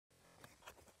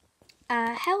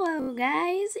Hello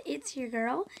guys, it's your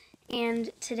girl,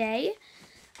 and today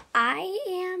I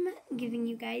am giving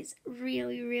you guys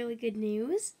really good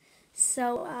news.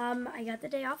 So, I got the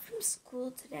day off from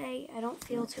school today. I don't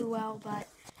feel too well, but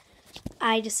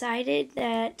I decided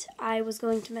that I was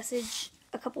going to message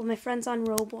a couple of my friends on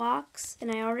Roblox,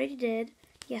 and I already did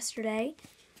yesterday,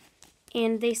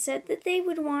 and they said that they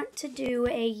would want to do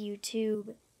a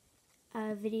YouTube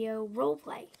video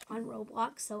roleplay on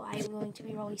Roblox, so I am going to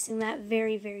be releasing that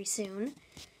very soon.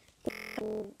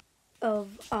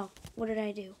 What did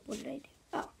I do?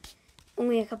 Oh,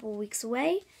 only a couple of weeks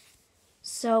away.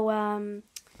 So,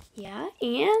 yeah,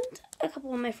 and a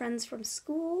couple of my friends from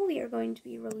school, we are going to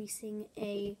be releasing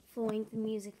a full-length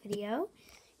music video.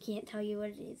 Can't tell you what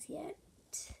it is yet.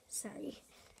 Sorry.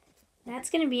 That's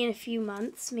going to be in a few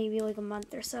months, maybe like a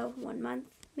month or so. 1 month,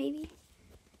 maybe.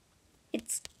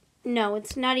 No,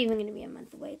 it's not even going to be a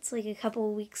month away. It's like a couple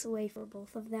of weeks away for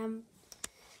both of them.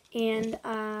 And,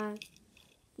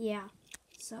 yeah.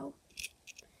 So,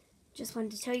 just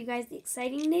wanted to tell you guys the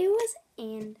exciting news,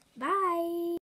 and bye!